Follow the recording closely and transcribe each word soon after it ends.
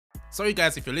Sorry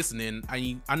guys if you're listening,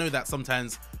 I know that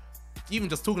sometimes even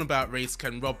just talking about race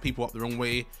can rub people up the wrong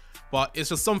way, but it's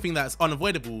just something that's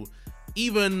unavoidable.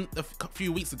 Even a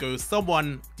few weeks ago,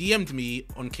 someone DM'd me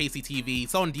on KCTV,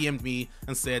 someone DM'd me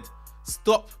and said,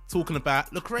 stop talking about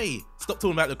Lecrae, stop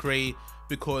talking about Lecrae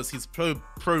because he's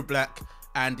pro-black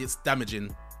and it's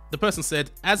damaging. The person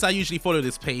said, as I usually follow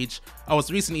this page, I was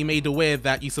recently made aware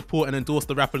that you support and endorse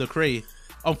the rapper Lecrae.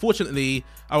 Unfortunately,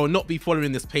 I will not be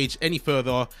following this page any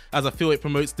further as I feel it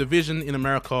promotes division in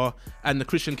America and the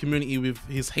Christian community with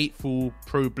his hateful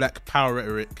pro-black power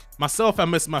rhetoric. Myself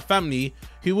and most of my family,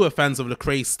 who were fans of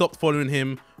Lecrae, stopped following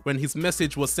him when his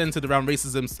message was centered around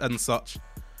racism and such.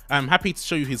 I am happy to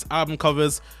show you his album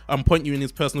covers and point you in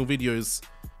his personal videos.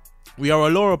 We are a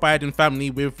law-abiding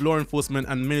family with law enforcement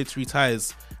and military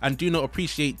ties and do not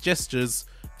appreciate gestures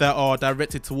that are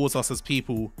directed towards us as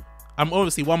people. I'm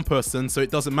obviously one person, so it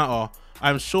doesn't matter,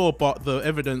 I'm sure, but the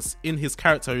evidence in his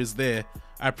character is there.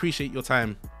 I appreciate your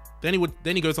time. Then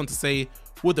he goes on to say,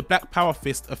 would the Black Power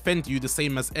fist offend you the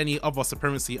same as any other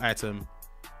supremacy item?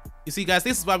 You see guys,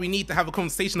 this is why we need to have a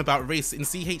conversation about race in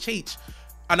CHH.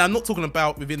 And I'm not talking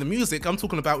about within the music, I'm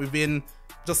talking about within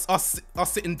just us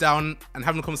sitting down and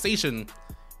having a conversation.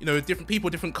 You know, different people,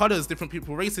 different colors, different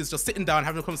people, races, just sitting down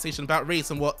having a conversation about race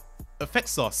and what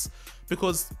affects us.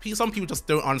 Because some people just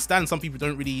don't understand, some people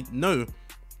don't really know.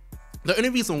 The only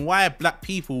reason why black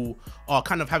people are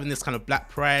kind of having this kind of black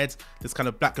pride, this kind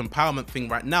of black empowerment thing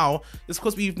right now, is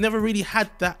because we've never really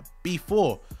had that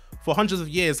before. For hundreds of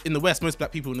years in the West, most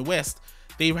black people in the West,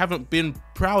 they haven't been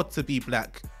proud to be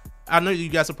black. I know you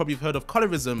guys have probably heard of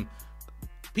colorism.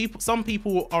 Some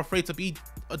people are afraid to be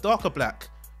a darker black.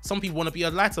 Some people want to be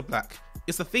a lighter black.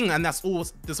 It's a thing, and that's all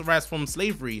this arises from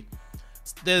slavery.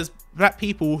 There's black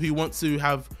people who want to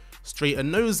have straighter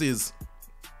noses,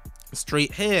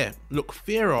 straight hair, look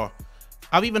fairer.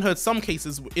 I've even heard some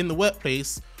cases in the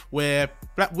workplace where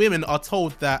black women are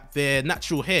told that their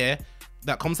natural hair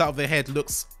that comes out of their head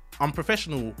looks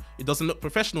unprofessional. It doesn't look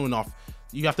professional enough.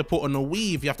 You have to put on a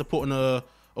weave, you have to put on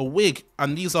a wig,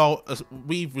 and these are a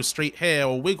weave with straight hair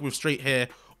or wig with straight hair,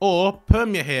 or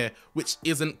perm your hair, which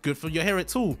isn't good for your hair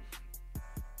at all.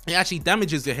 It actually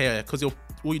damages your hair because all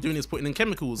you're doing is putting in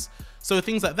chemicals. So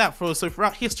things like that. So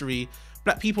throughout history,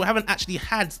 black people haven't actually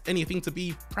had anything to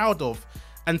be proud of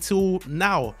until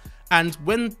now. And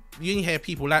when you hear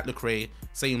people like Lecrae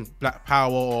saying black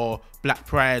power or black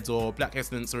pride or black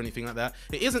excellence or anything like that,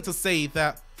 it isn't to say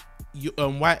that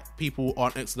white people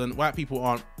aren't excellent, white people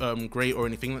aren't great or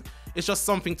anything. It's just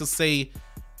something to say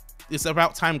it's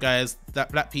about time, guys,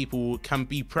 that black people can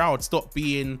be proud. Stop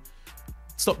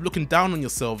looking down on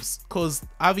yourselves, because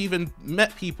I've even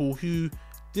met people who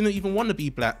didn't even want to be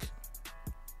black.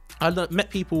 I met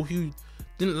people who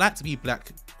didn't like to be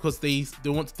black because they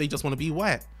just want to be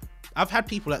white. I've had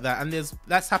people like that, and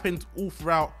that's happened all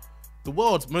throughout the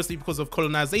world, mostly because of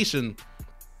colonization.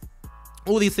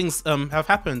 All these things have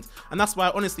happened, and that's why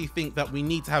I honestly think that we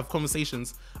need to have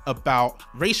conversations about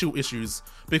racial issues,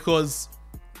 because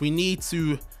we need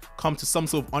to come to some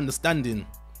sort of understanding.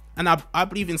 And I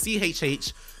believe in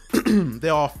CHH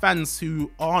there are fans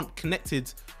who aren't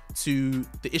connected to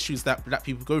the issues that black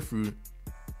people go through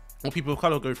or people of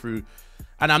color go through.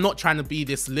 And I'm not trying to be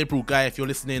this liberal guy. If you're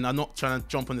listening, I'm not trying to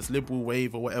jump on this liberal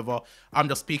wave or whatever. I'm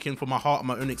just speaking from my heart and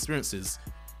my own experiences.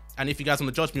 And if you guys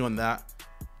want to judge me on that,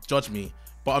 judge me.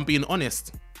 But I'm being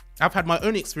honest. I've had my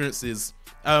own experiences.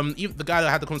 Even the guy that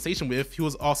I had the conversation with, he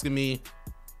was asking me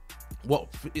what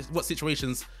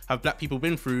situations have black people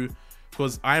been through,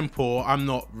 because I'm poor, I'm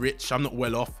not rich, I'm not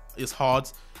well off. It's hard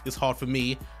for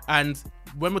me. And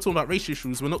when we're talking about racial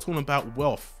issues, we're not talking about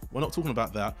wealth. We're not talking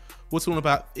about that. We're talking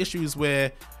about issues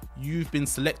where you've been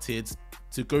selected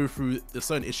to go through a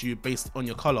certain issue based on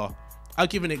your color. I'll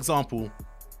give an example.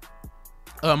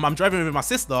 I'm driving with my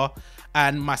sister,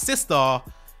 and my sister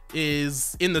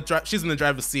is she's in the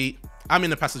driver's seat, I'm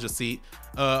in the passenger seat.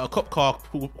 A cop car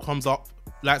comes up,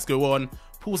 lights go on,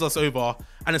 pulls us over,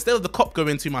 and instead of the cop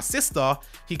going to my sister,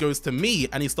 he goes to me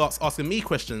and he starts asking me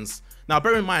questions. Now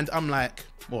bear in mind, I'm like,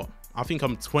 what, I think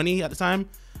I'm 20 at the time.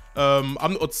 I'm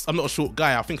not a short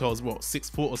guy. I think I was what, 6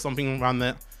 foot or something around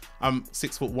there. I'm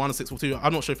 6'1" or 6'2".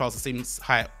 I'm not sure if I was the same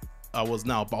height I was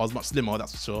now, but I was much slimmer,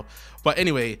 that's for sure. But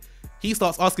anyway, he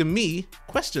starts asking me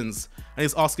questions, and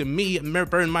he's asking me,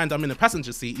 bear in mind I'm in the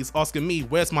passenger seat, he's asking me,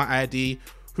 where's my ID,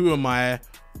 who am I,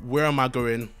 where am I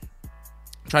going,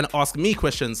 trying to ask me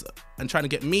questions and trying to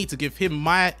get me to give him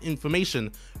my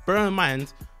information. Bear in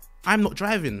mind, I'm not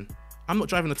driving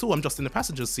at all, I'm just in the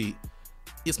passenger seat.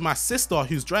 It's my sister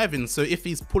who's driving, so if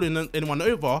he's pulling anyone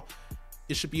over,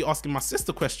 it should be asking my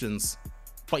sister questions.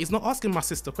 But he's not asking my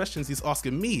sister questions, he's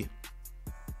asking me.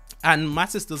 And my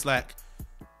sister's like,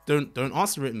 don't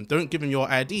answer him, don't give him your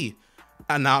ID.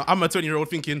 And now I'm a 20-year-old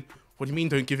thinking, what do you mean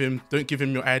don't give him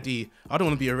your ID? I don't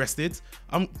want to be arrested.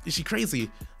 Is she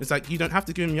crazy? It's like, you don't have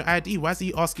to give him your ID. Why is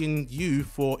he asking you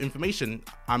for information?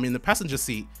 I'm in the passenger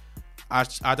seat. I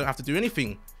don't have to do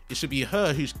anything. It should be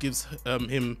her who gives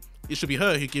him. It should be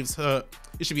her who gives her.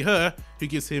 It should be her who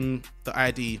gives him the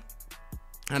ID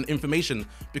and information,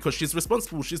 because she's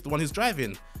responsible. She's the one who's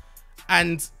driving.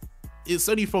 And it's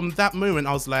only from that moment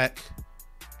I was like,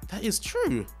 that is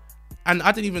true. And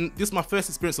I didn't even, this is my first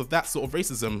experience of that sort of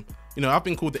racism. You know, I've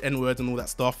been called the N-word and all that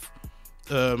stuff.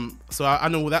 So I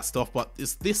know all that stuff, but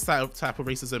it's this type of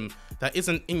racism that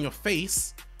isn't in your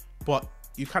face, but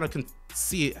you kind of can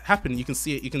see it happen. You can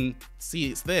see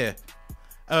it's there.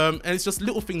 And it's just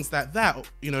little things like that,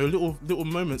 you know, little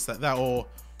moments like that, or,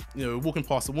 you know, walking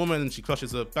past a woman and she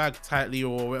clutches her bag tightly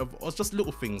or whatever, or it's just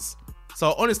little things.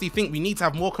 So I honestly think we need to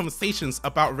have more conversations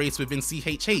about race within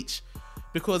CHH,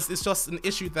 because it's just an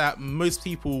issue that most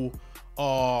people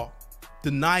are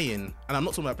denying. And I'm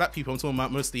not talking about black people, I'm talking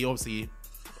about mostly, obviously,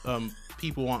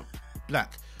 people aren't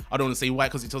black. I don't want to say white,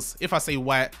 because it just, if I say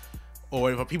white,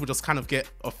 or if people just kind of get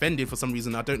offended for some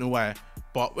reason, I don't know why.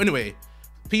 But anyway,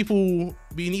 we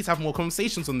need to have more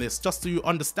conversations on this, just to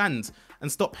understand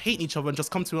and stop hating each other and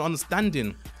just come to an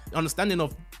understanding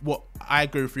of what I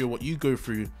go through or what you go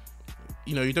through.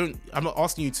 You know, I'm not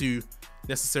asking you to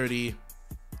necessarily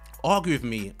argue with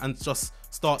me and just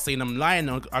start saying I'm lying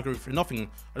and I go through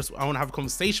nothing. I want to have a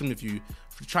conversation with you,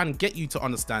 try and get you to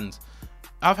understand.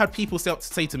 I've had people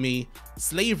say to me,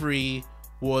 slavery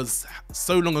was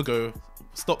so long ago,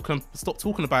 stop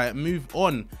talking about it, move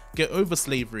on, get over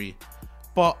slavery.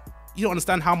 But you don't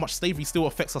understand how much slavery still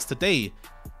affects us today.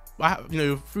 You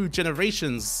know, through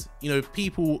generations, you know,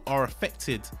 people are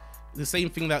affected. The same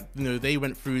thing that, you know, they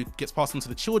went through gets passed on to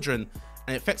the children,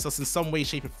 and it affects us in some way,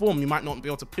 shape, or form. You might not be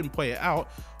able to pinpoint it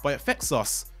out, but it affects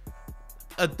us.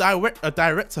 A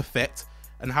direct effect,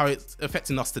 and how it's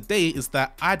affecting us today, is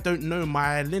that I don't know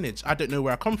my lineage. I don't know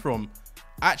where I come from.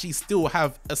 I actually still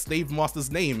have a slave master's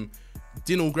name,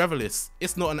 Dinal Gravelis.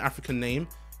 It's not an African name,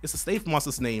 it's a slave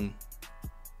master's name.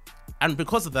 And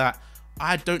because of that,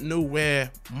 I don't know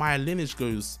where my lineage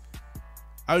goes.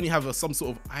 I only have some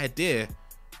sort of idea,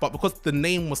 but because the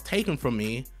name was taken from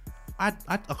me, I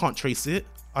can't trace it.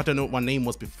 I don't know what my name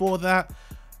was before that.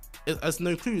 There's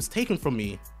no clue. It's taken from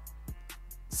me.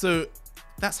 So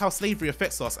that's how slavery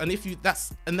affects us. And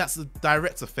that's a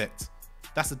direct effect.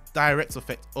 That's a direct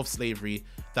effect of slavery,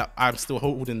 that I'm still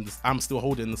holding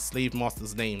the slave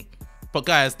master's name. But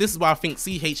guys, this is why I think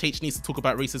CHH needs to talk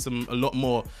about racism a lot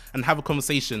more and have a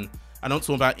conversation. And I'm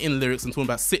talking about in lyrics, I'm talking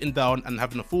about sitting down and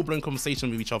having a full-blown conversation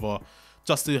with each other,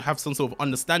 just to have some sort of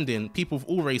understanding. People of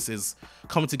all races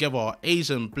coming together,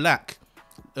 Asian, black,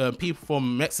 people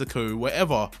from Mexico,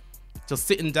 wherever, just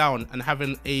sitting down and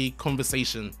having a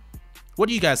conversation. What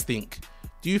do you guys think?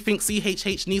 Do you think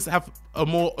CHH needs to have a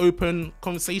more open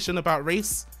conversation about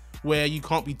race, where you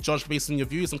can't be judged based on your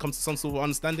views and come to some sort of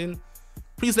understanding?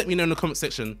 Please let me know in the comment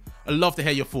section. I'd love to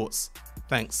hear your thoughts.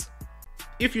 Thanks.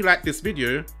 If you like this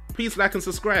video, please like and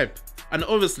subscribe. And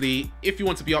obviously, if you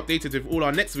want to be updated with all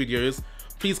our next videos,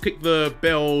 please click the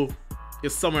bell.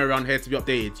 It's somewhere around here to be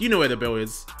updated. You know where the bell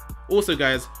is. Also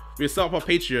guys, we'll start up our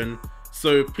Patreon,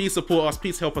 so please support us,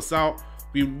 please help us out.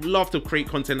 We love to create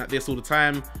content like this all the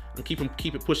time and keep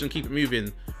it pushing, keep it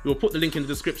moving. We will put the link in the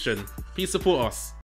description. Please support us.